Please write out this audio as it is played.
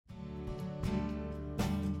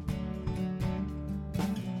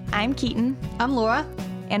I'm Keaton. I'm Laura.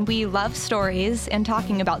 And we love stories and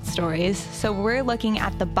talking about stories. So we're looking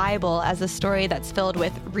at the Bible as a story that's filled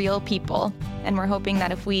with real people. And we're hoping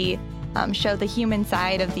that if we show the human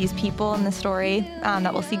side of these people in the story,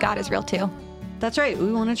 that we'll see God is real too. That's right.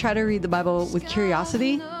 We want to try to read the Bible with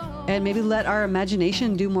curiosity and maybe let our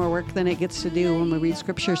imagination do more work than it gets to do when we read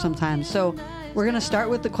scripture sometimes. So we're going to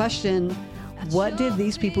start with the question, what did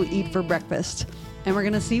these people eat for breakfast? And we're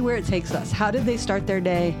going to see where it takes us. How did they start their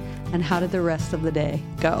day? And how did the rest of the day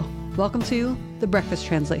go? Welcome to the Breakfast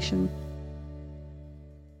Translation.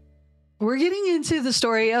 We're getting into the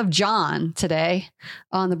story of John today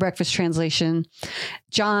on the Breakfast Translation.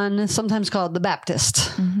 John, sometimes called the Baptist.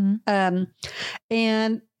 Mm-hmm.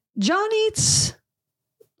 And John eats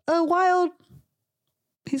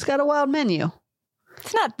he's got a wild menu.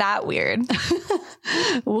 It's not that weird.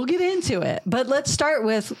 We'll get into it. But let's start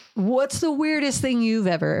with, what's the weirdest thing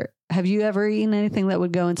have you ever eaten anything that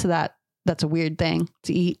would go into that? That's a weird thing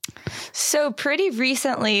to eat. So pretty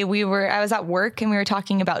recently I was at work and we were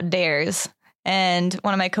talking about dares. And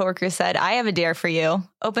one of my coworkers said, I have a dare for you.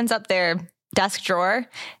 Opens up their desk drawer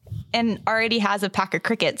and already has a pack of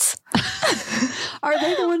crickets. Are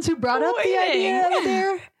they the ones who brought up the idea of a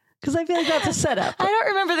dare? Because I feel like that's a setup. I don't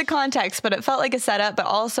remember the context, but it felt like a setup. But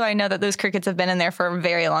also I know that those crickets have been in there for a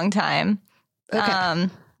very long time. Okay.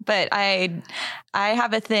 But I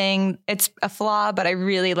have a thing. It's a flaw, but I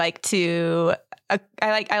really like to.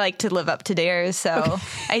 I like to live up to dares. So okay.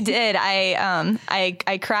 I did.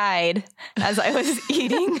 I cried as I was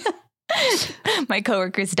eating my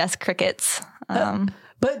coworker's desk crickets.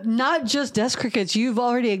 But not just desk crickets. You've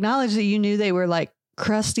already acknowledged that you knew they were like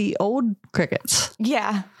crusty old crickets.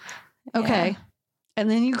 Yeah. Okay. Yeah. And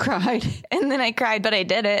then you cried. And then I cried, but I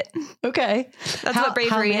did it. Okay. That's what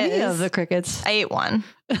bravery is. How many of the crickets? I ate one.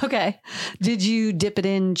 Okay. Did you dip it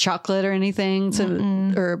in chocolate or anything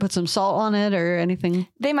or put some salt on it or anything?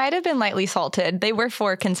 They might have been lightly salted. They were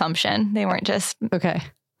for consumption. They weren't just okay.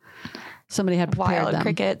 Somebody had prepared wild them.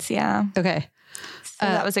 Crickets. Yeah. Okay. So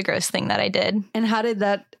that was a gross thing that I did. And how'd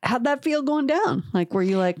that feel going down? Like, were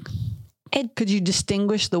you like, could you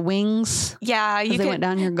distinguish the wings? Yeah, they went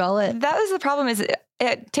down your gullet. That was the problem.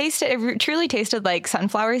 It truly tasted like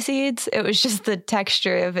sunflower seeds. It was just the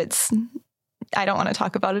texture of its. I don't want to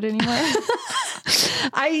talk about it anymore.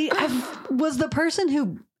 I was the person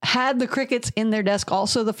who had the crickets in their desk.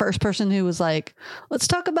 Also, the first person who was like, "Let's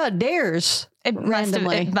talk about dares." It must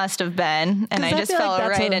have been, and I just fell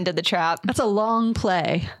right into the trap. That's a long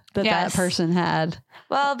play that person had.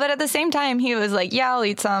 Well, but at the same time, he was like, yeah, I'll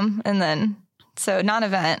eat some. And then, so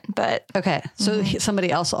non-event, but. Okay. So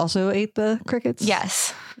somebody else also ate the crickets?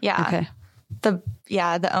 Yes. Yeah. Okay. The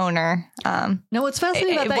owner. No, what's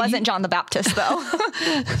fascinating about that. It wasn't John the Baptist, though.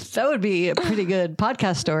 That would be a pretty good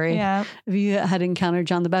podcast story. Yeah. If you had encountered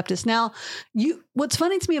John the Baptist. Now, what's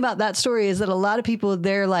funny to me about that story is that a lot of people,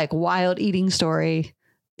 their like wild eating story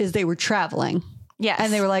is they were traveling. Yes.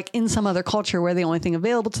 And they were like in some other culture where the only thing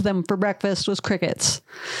available to them for breakfast was crickets.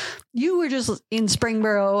 You were just in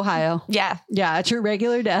Springboro, Ohio. Yeah. Yeah. At your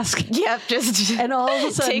regular desk. Yep. Just and all of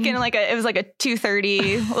a sudden taking it was like a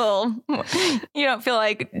 2:30 little, you don't feel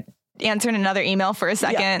like answering another email for a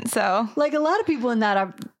second. Yeah. So like a lot of people in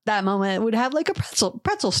that moment would have like a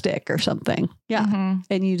pretzel stick or something. Yeah. Mm-hmm.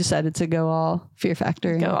 And you decided to go all Fear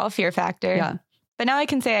Factor. Yeah. But now I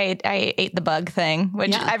can say I ate the bug thing,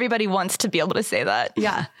 which everybody wants to be able to say that.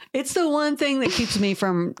 Yeah. It's the one thing that keeps me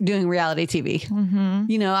from doing reality TV. Mm-hmm.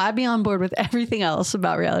 You know, I'd be on board with everything else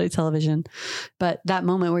about reality television. But that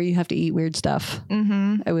moment where you have to eat weird stuff,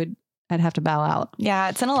 I'd have to bow out. Yeah.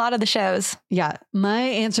 It's in a lot of the shows. Yeah. My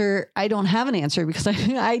answer, I don't have an answer because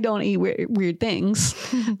I don't eat weird things.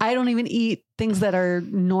 I don't even eat things that are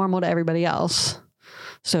normal to everybody else.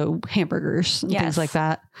 So hamburgers and things like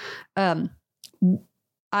that.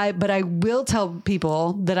 But I will tell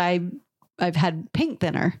people that I've had paint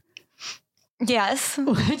thinner. Yes.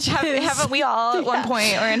 Haven't we all at one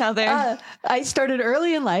point or another? I started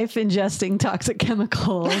early in life ingesting toxic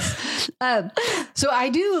chemicals. So I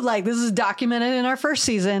do this is documented in our first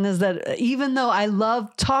season, is that even though I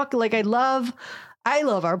love I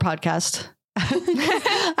love our podcast.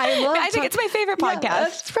 I think it's my favorite podcast.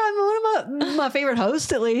 That's probably one of my favorite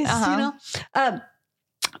hosts, at least, you know?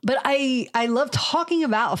 But I love talking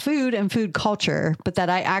about food and food culture, but that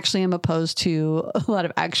I actually am opposed to a lot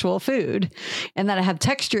of actual food, and that I have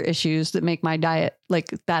texture issues that make my diet like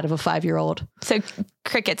that of a 5-year-old. So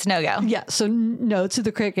crickets, no go. Yeah. So no to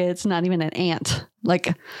the crickets, not even an ant. Wow.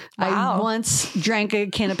 I once drank a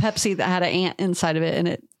can of Pepsi that had an ant inside of it, and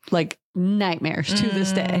it nightmares to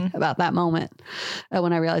this day about that moment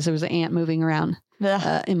when I realized there was an ant moving around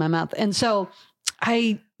in my mouth. And so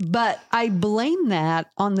But I blame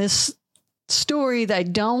that on this story that I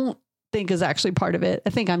don't think is actually part of it. I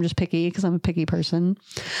think I'm just picky because I'm a picky person.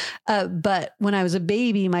 But when I was a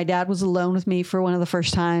baby, my dad was alone with me for one of the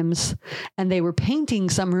first times, and they were painting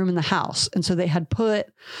some room in the house. And so they had put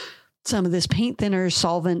some of this paint thinner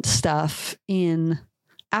solvent stuff in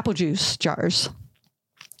apple juice jars.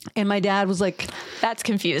 And my dad was like, that's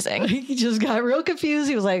confusing. He just got real confused.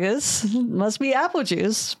 He was like, this must be apple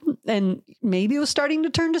juice. And maybe it was starting to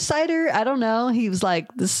turn to cider. I don't know. He was like,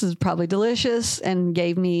 this is probably delicious, and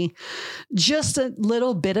gave me just a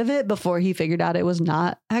little bit of it before he figured out it was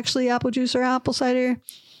not actually apple juice or apple cider.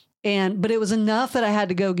 But it was enough that I had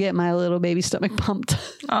to go get my little baby stomach pumped.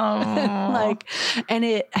 Oh, I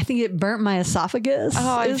think it burnt my esophagus.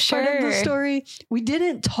 Oh, I'm sure. Part of the story. We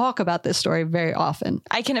didn't talk about this story very often.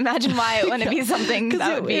 I can imagine why it wouldn't be something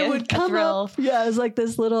that would be a thrill. Up. Yeah, it was like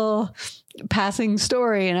this little passing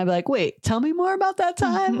story, and I'd be like, "Wait, tell me more about that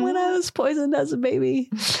time when I was poisoned as a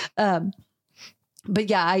baby."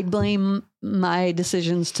 But yeah, I blame my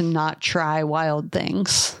decisions to not try wild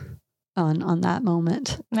things on that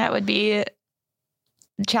moment. That would be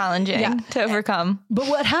challenging to overcome. But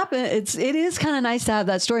what happened, it is kind of nice to have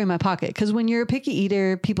that story in my pocket, because when you're a picky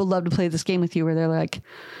eater, people love to play this game with you where they're like,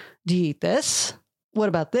 do you eat this? What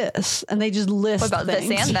about this? And they just list what about things.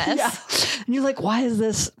 this and this? Yeah. And you're like, why is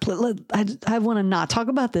this? I want to not talk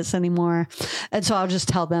about this anymore. And so I'll just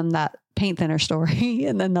tell them that paint thinner story,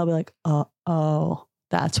 and then they'll be like, oh,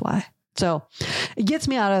 that's why. So it gets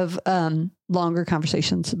me out of longer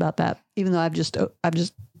conversations about that, even though I've just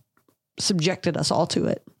subjected us all to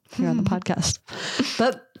it here on the podcast.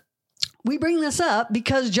 But we bring this up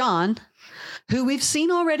because John, who we've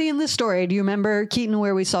seen already in this story, do you remember, Keaton,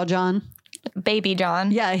 where we saw John? Baby John.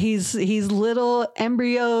 Yeah, he's little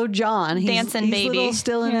embryo John. He's dancing baby. Little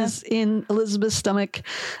still in Elizabeth's stomach.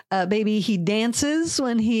 Baby, he dances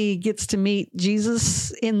when he gets to meet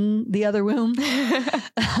Jesus in the other womb.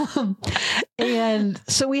 And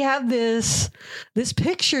so we have this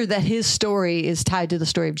picture that his story is tied to the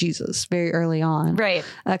story of Jesus very early on. Right.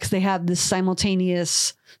 Because they have this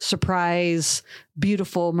simultaneous surprise,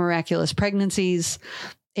 beautiful, miraculous pregnancies.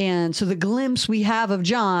 And so the glimpse we have of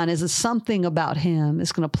John is something about him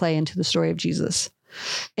is going to play into the story of Jesus.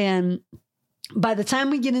 And by the time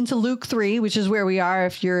we get into Luke 3, which is where we are,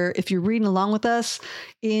 if you're reading along with us,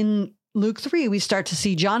 in Luke 3, we start to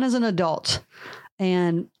see John as an adult,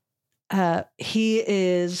 and he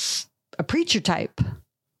is a preacher type,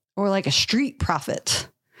 or like a street prophet,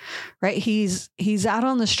 right? He's out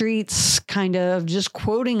on the streets, kind of just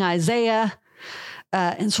quoting Isaiah,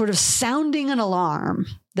 and sort of sounding an alarm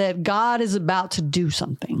that God is about to do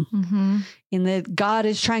something, and that God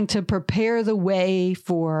is trying to prepare the way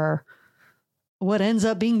for what ends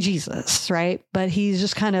up being Jesus, right? But he's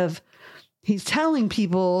just he's telling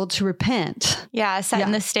people to repent. Yeah,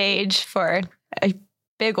 setting the stage for a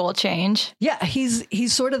big old change. Yeah,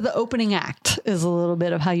 he's sort of the opening act, is a little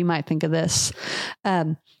bit of how you might think of this.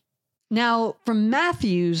 Now, from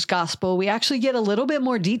Matthew's gospel, we actually get a little bit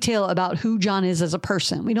more detail about who John is as a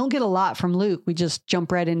person. We don't get a lot from Luke. We just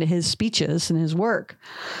jump right into his speeches and his work.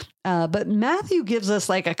 But Matthew gives us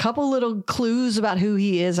like a couple little clues about who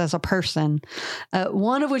he is as a person.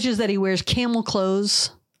 One of which is that he wears camel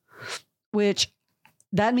clothes, which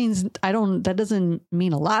that doesn't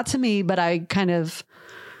mean a lot to me, but I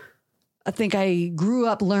think I grew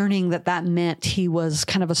up learning that meant he was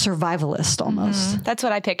kind of a survivalist almost. That's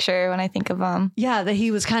what I picture when I think of him. Yeah, that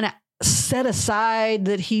he was kind of set aside,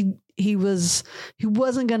 that he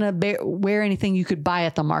wasn't going to wear anything you could buy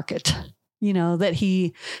at the market. You know, that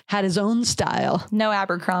he had his own style. No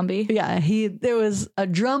Abercrombie. Yeah, there was a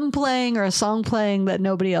drum playing or a song playing that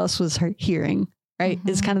nobody else was hearing. Right,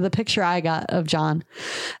 is kind of the picture I got of John.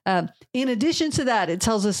 In addition to that, it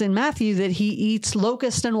tells us in Matthew that he eats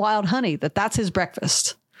locust and wild honey, that's his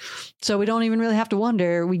breakfast. So we don't even really have to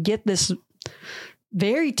wonder. We get this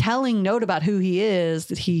very telling note about who he is,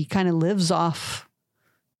 that he kind of lives off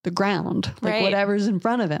the ground, like whatever's in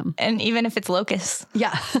front of him. And even if it's locusts.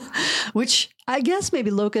 Yeah, which I guess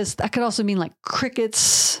maybe locust, that could also mean like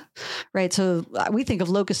crickets, right? So we think of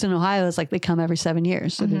locusts in Ohio as like they come every 7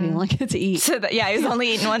 years. So they didn't like get to eat. So he was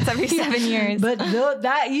only eating once every 7 years. But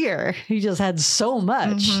that year, he just had so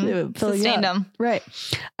much. It sustained him. Right.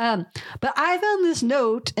 But I found this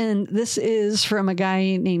note, and this is from a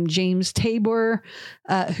guy named James Tabor,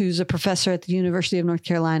 who's a professor at the University of North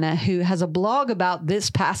Carolina, who has a blog about this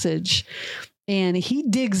passage. And he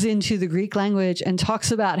digs into the Greek language and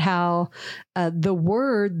talks about how the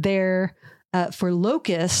word there for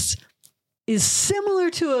locust is similar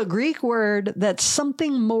to a Greek word that's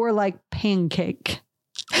something more like pancake.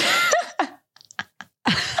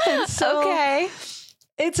 So okay.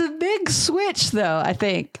 It's a big switch, though, I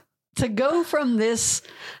think, to go from the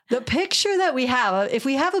picture that we have. If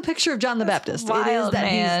we have a picture of John the Baptist, wild, it is that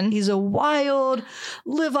man. he's a wild,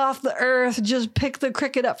 live off the earth, just pick the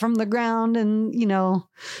cricket up from the ground and,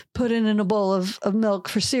 put it in a bowl of milk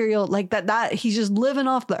for cereal. Like that he's just living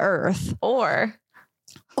off the earth.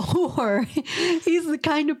 Or he's the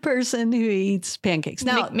kind of person who eats pancakes.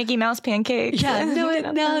 Now, Mickey Mouse pancakes. Yeah,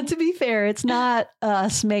 no, to be fair, it's not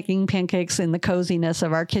us making pancakes in the coziness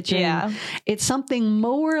of our kitchen. Yeah. It's something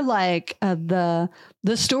more like the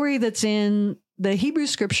story that's in the Hebrew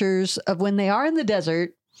scriptures of when they are in the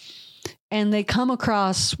desert and they come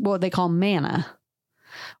across what they call manna,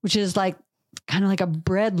 which is kind of like a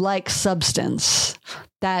bread-like substance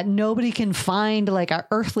that nobody can find like an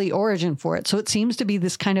earthly origin for it. So it seems to be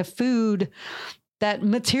this kind of food that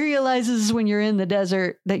materializes when you're in the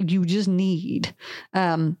desert that you just need.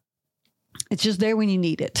 It's just there when you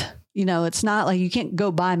need it. It's not like you can't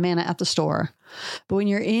go buy manna at the store. But when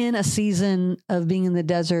you're in a season of being in the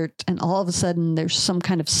desert and all of a sudden there's some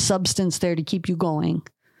kind of substance there to keep you going,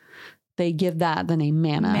 they give that the name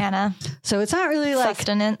manna. Manna. So it's not really like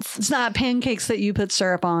sustenance. It's not pancakes that you put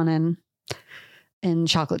syrup on and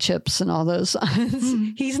chocolate chips and all those.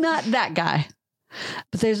 He's not that guy.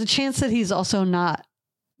 But there's a chance that he's also not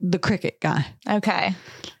the cricket guy. Okay.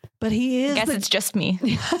 But he is. I guess it's just me.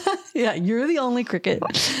 Yeah, you're the only cricket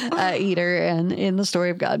eater and in the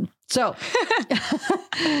story of God. So,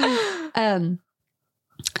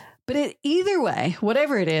 but either way,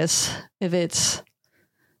 whatever it is, if it's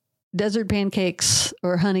desert pancakes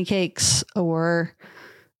or honey cakes or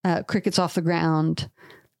crickets off the ground,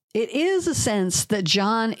 it is a sense that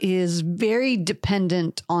John is very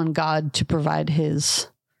dependent on God to provide his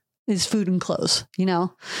food and clothes,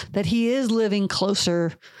 that he is living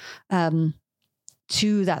closer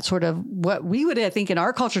to that sort of what we would, I think, in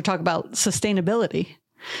our culture talk about sustainability,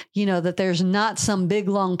 that there's not some big,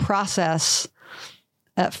 long process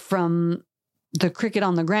from the cricket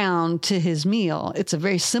on the ground to his meal. It's a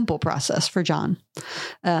very simple process for John,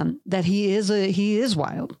 that he is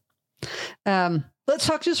wild. Let's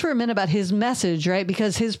talk just for a minute about his message, right?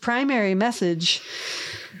 Because his primary message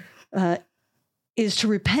is to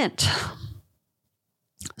repent.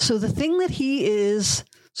 So the thing that he is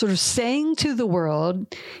sort of saying to the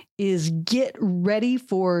world is get ready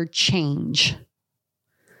for change.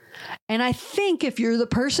 And I think if you're the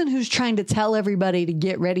person who's trying to tell everybody to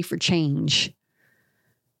get ready for change,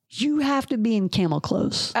 you have to be in camel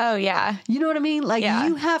clothes. Oh, yeah. You know what I mean? Like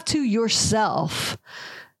you have to yourself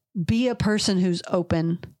be a person who's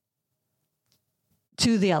open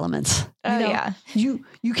to the elements. Yeah. You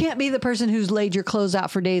can't be the person who's laid your clothes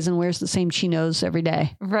out for days and wears the same chinos every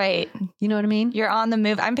day. Right. You know what I mean? You're on the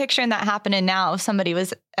move. I'm picturing that happening now. If somebody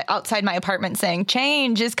was outside my apartment saying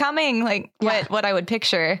change is coming, like what I would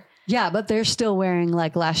picture. Yeah, but they're still wearing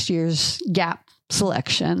like last year's Gap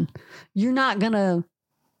selection. You're not gonna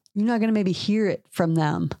maybe hear it from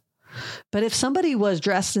them. But if somebody was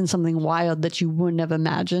dressed in something wild that you wouldn't have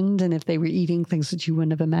imagined, and if they were eating things that you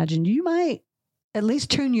wouldn't have imagined, you might at least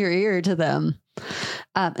turn your ear to them.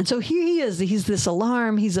 And so here he is. He's this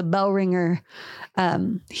alarm. He's a bell ringer.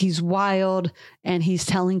 He's wild. And he's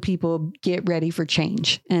telling people, get ready for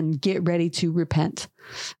change and get ready to repent.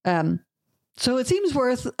 So it seems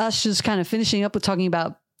worth us just kind of finishing up with talking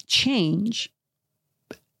about change.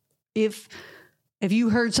 If you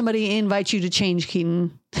heard somebody invite you to change,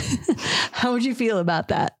 Keaton, how would you feel about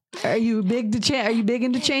that? Are you big into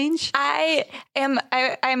change? I'm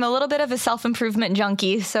a little bit of a self-improvement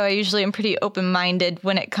junkie, so I usually am pretty open-minded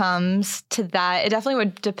when it comes to that. It definitely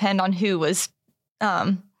would depend on who was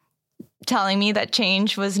telling me that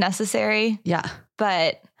change was necessary. Yeah.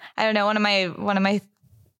 But I don't know, one of my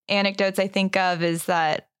anecdotes I think of is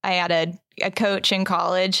that I had a coach in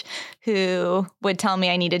college who would tell me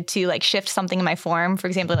I needed to like shift something in my form. For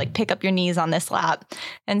example, like pick up your knees on this lap.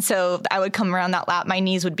 And so I would come around that lap. My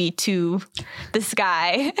knees would be to the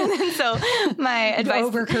sky. And then so my advice,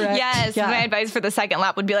 overcorrect. Yes, my advice for the second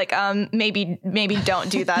lap would be like, maybe don't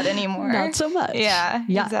do that anymore. Not so much. Yeah,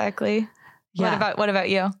 exactly. Yeah. What about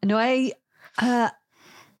you? No, I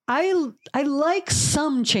like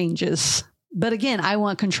some changes. But again, I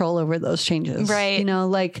want control over those changes. Right.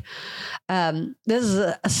 This is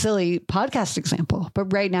a silly podcast example,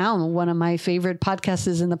 but right now, one of my favorite podcasts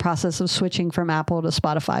is in the process of switching from Apple to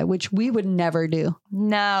Spotify, which we would never do.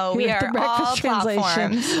 No, we are all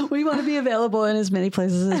platforms. We want to be available in as many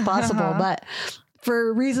places as possible. But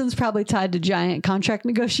for reasons probably tied to giant contract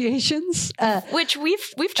negotiations, which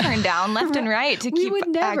we've turned down left and right to we keep would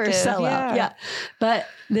never active. sell out. Yeah. But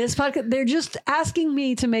this podcast, they're just asking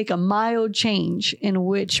me to make a mild change in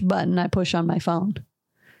which button I push on my phone.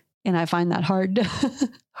 And I find that hard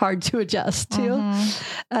to adjust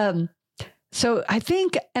to. So I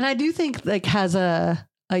think, and I do think like as a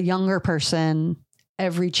younger person,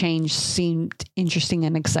 every change seemed interesting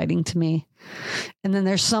and exciting to me. And then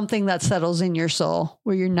there's something that settles in your soul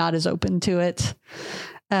where you're not as open to it.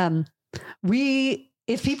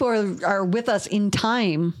 If people are with us in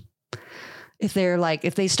time, if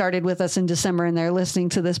they started with us in December and they're listening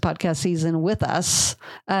to this podcast season with us,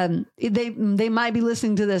 they might be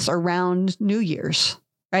listening to this around New Year's,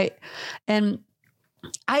 right? And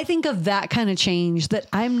I think of that kind of change that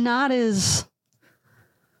I'm not as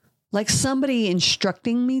like somebody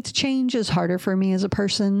instructing me to change is harder for me as a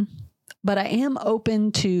person, but I am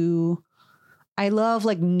open to, I love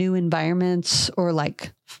like new environments or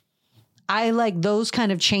like, I like those kind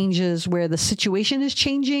of changes where the situation is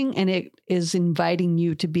changing and it is inviting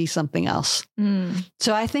you to be something else.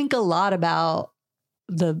 So I think a lot about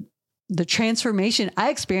the transformation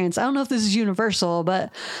I experienced. I don't know if this is universal,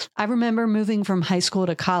 but I remember moving from high school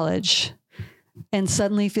to college and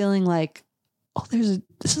suddenly feeling like, oh, this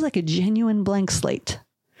is like a genuine blank slate.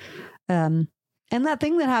 And that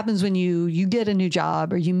thing that happens when you get a new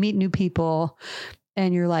job or you meet new people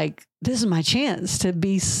and you're like, this is my chance to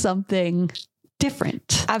be something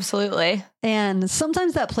different. Absolutely. And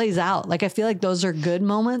sometimes that plays out. Like, I feel like those are good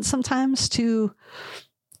moments sometimes to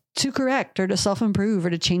correct or to self-improve or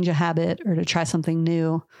to change a habit or to try something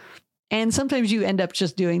new. And sometimes you end up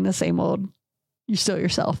just doing the same old, you're still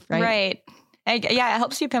yourself, right? Right. Yeah, it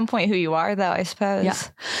helps you pinpoint who you are, though, I suppose. Yeah.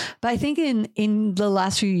 But I think in the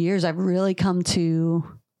last few years, I've really come to,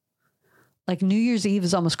 like, New Year's Eve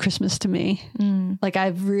is almost Christmas to me. Like,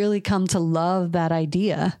 I've really come to love that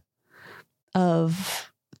idea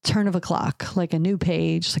of turn of a clock, like a new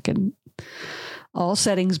page, like all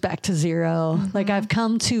settings back to zero. Like, I've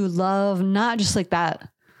come to love not just like that,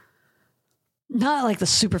 not like the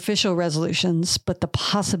superficial resolutions, but the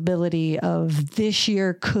possibility of this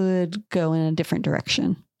year could go in a different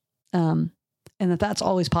direction. And that's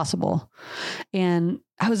always possible. And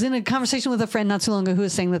I was in a conversation with a friend not too long ago who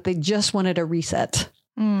was saying that they just wanted a reset.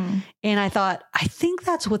 And I thought, I think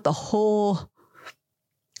that's what the whole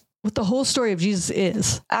story of Jesus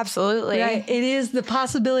is. Absolutely. Right? It is the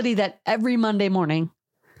possibility that every Monday morning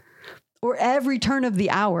or every turn of the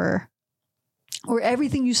hour or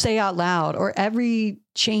everything you say out loud, or every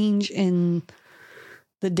change in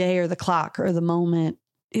the day or the clock or the moment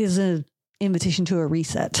is an invitation to a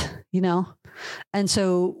reset, you know? And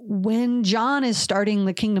so when John is starting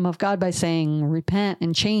the kingdom of God by saying, repent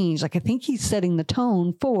and change, like, I think he's setting the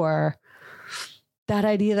tone for that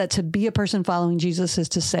idea that to be a person following Jesus is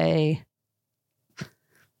to say,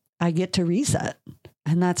 I get to reset.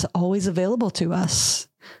 And that's always available to us.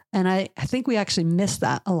 And I think we actually miss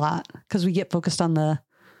that a lot because we get focused on the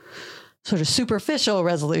sort of superficial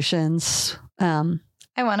resolutions.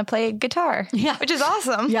 I want to play guitar, which is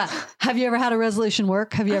awesome. Yeah. Have you ever had a resolution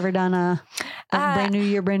work? Have you ever done a brand new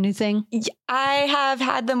year, brand new thing? I have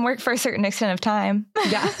had them work for a certain extent of time.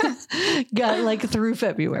 Yeah. Got like through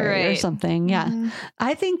February or something. Yeah.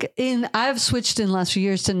 I think I've switched in the last few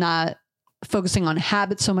years to not focusing on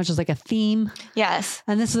habits so much as like a theme. Yes.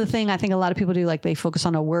 And this is the thing I think a lot of people do, like they focus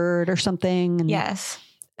on a word or something. And, yes.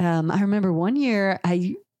 I remember one year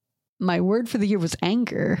my word for the year was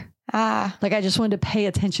anger. Like, I just wanted to pay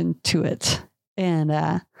attention to it.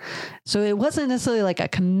 And so it wasn't necessarily like a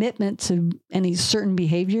commitment to any certain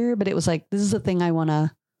behavior, but it was like, this is the thing I want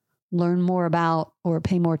to learn more about or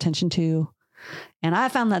pay more attention to. And I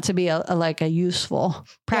found that to be a useful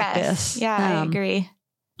practice. Yes. Yeah, I agree.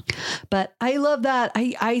 But I love that.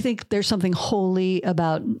 I think there's something holy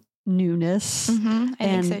about newness. I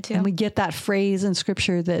think so too. And we get that phrase in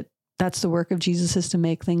scripture that's the work of Jesus, is to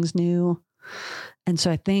make things new. And so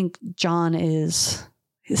I think John is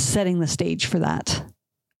setting the stage for that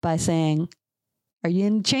by saying, are you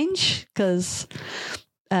in change? Because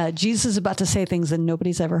Jesus is about to say things that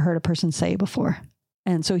nobody's ever heard a person say before.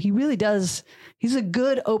 And so he really does. He's a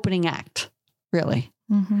good opening act, really.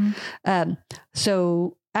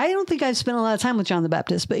 So I don't think I've spent a lot of time with John the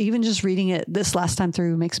Baptist, but even just reading it this last time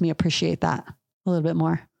through makes me appreciate that a little bit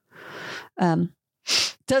more.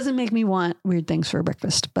 Doesn't make me want weird things for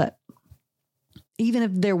breakfast, but even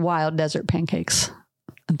if they're wild desert pancakes,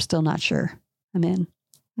 I'm still not sure I'm in.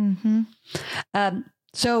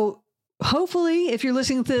 So hopefully if you're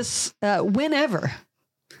listening to this, whenever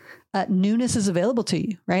newness is available to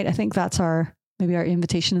you, right? I think that's maybe our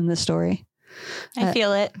invitation in this story. I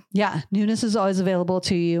feel it. Yeah. Newness is always available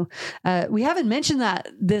to you. We haven't mentioned that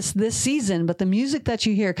this season, but the music that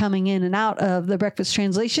you hear coming in and out of the Breakfast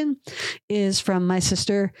Translation is from my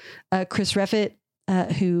sister, Chris Reffett,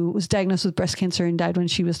 who was diagnosed with breast cancer and died when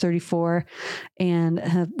she was 34,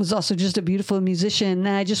 and was also just a beautiful musician.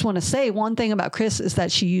 And I just want to say one thing about Chris is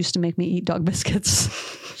that she used to make me eat dog biscuits.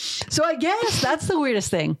 So I guess that's the weirdest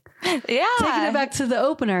thing. Yeah. Taking it back to the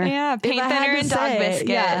opener. Yeah. Paint thinner and dog biscuits.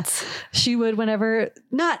 Yeah, she would, whenever,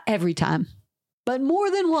 not every time, but more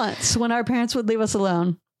than once when our parents would leave us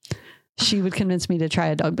alone, she would convince me to try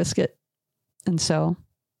a dog biscuit. And so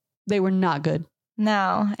they were not good.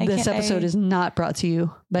 No. This episode is not brought to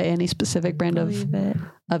you by any specific brand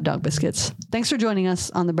of dog biscuits. Thanks for joining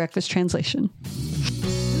us on the Breakfast Translation.